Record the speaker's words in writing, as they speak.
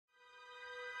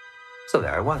So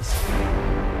there I was.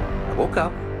 I woke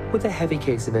up with a heavy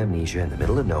case of amnesia in the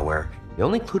middle of nowhere. The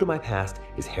only clue to my past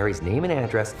is Harry's name and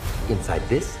address inside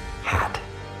this hat.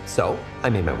 So I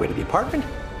made my way to the apartment,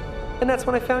 and that's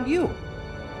when I found you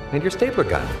and your stapler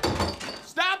gun.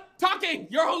 Stop talking!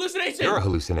 You're a hallucination! You're a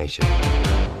hallucination.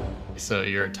 So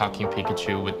you're a talking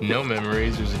Pikachu with no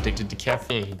memories who's addicted to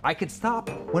caffeine. I could stop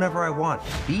whenever I want.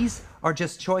 These are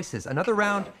just choices. Another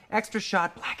round, extra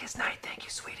shot, black as night. Thank you,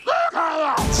 sweetie.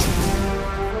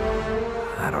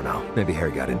 I don't know. Maybe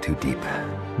Harry got in too deep.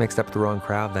 Mixed up the wrong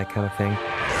crowd, that kind of thing.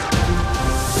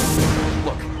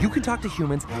 Look, you can talk to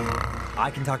humans.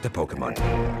 I can talk to Pokemon.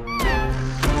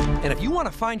 And if you want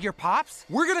to find your pops,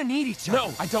 we're gonna need each other.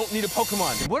 No, I don't need a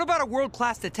Pokemon. And what about a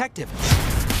world-class detective?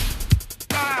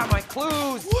 Ah, my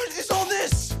clues! What is all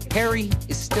this? Harry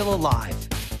is still alive.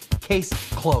 Case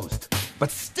closed, but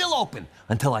still open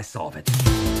until I solve it.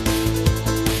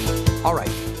 All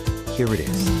right, here it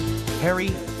is. Harry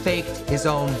faked his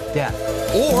own death.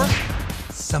 Or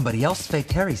somebody else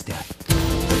faked Harry's death.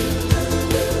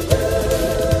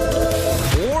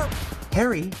 Or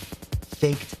Harry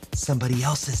faked somebody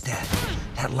else's death.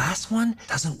 That last one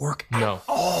doesn't work at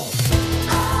all.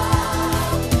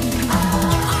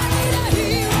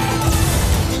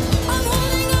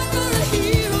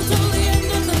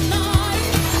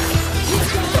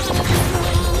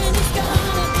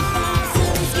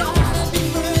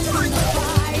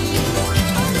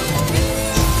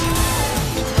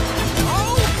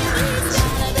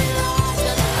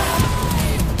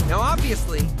 Now,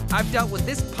 obviously, I've dealt with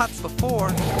this putz before,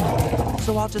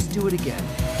 so I'll just do it again.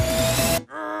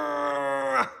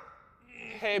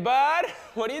 Hey, bud,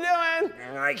 what are you doing?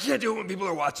 I can't do it when people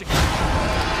are watching.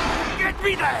 Get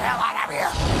me the hell out of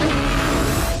here!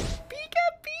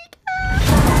 Pika, Pika!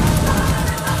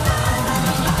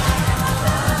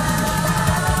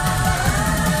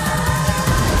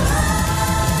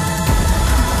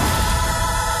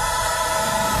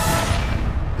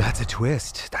 That's a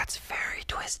twist. That's very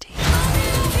twisty.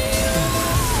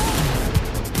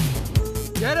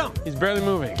 Get him! He's barely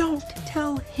moving. Don't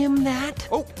tell him that.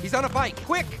 Oh, he's on a bike.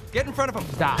 Quick, get in front of him.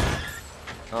 Stop.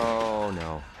 Oh,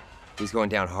 no. He's going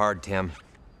down hard, Tim.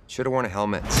 Should have worn a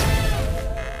helmet.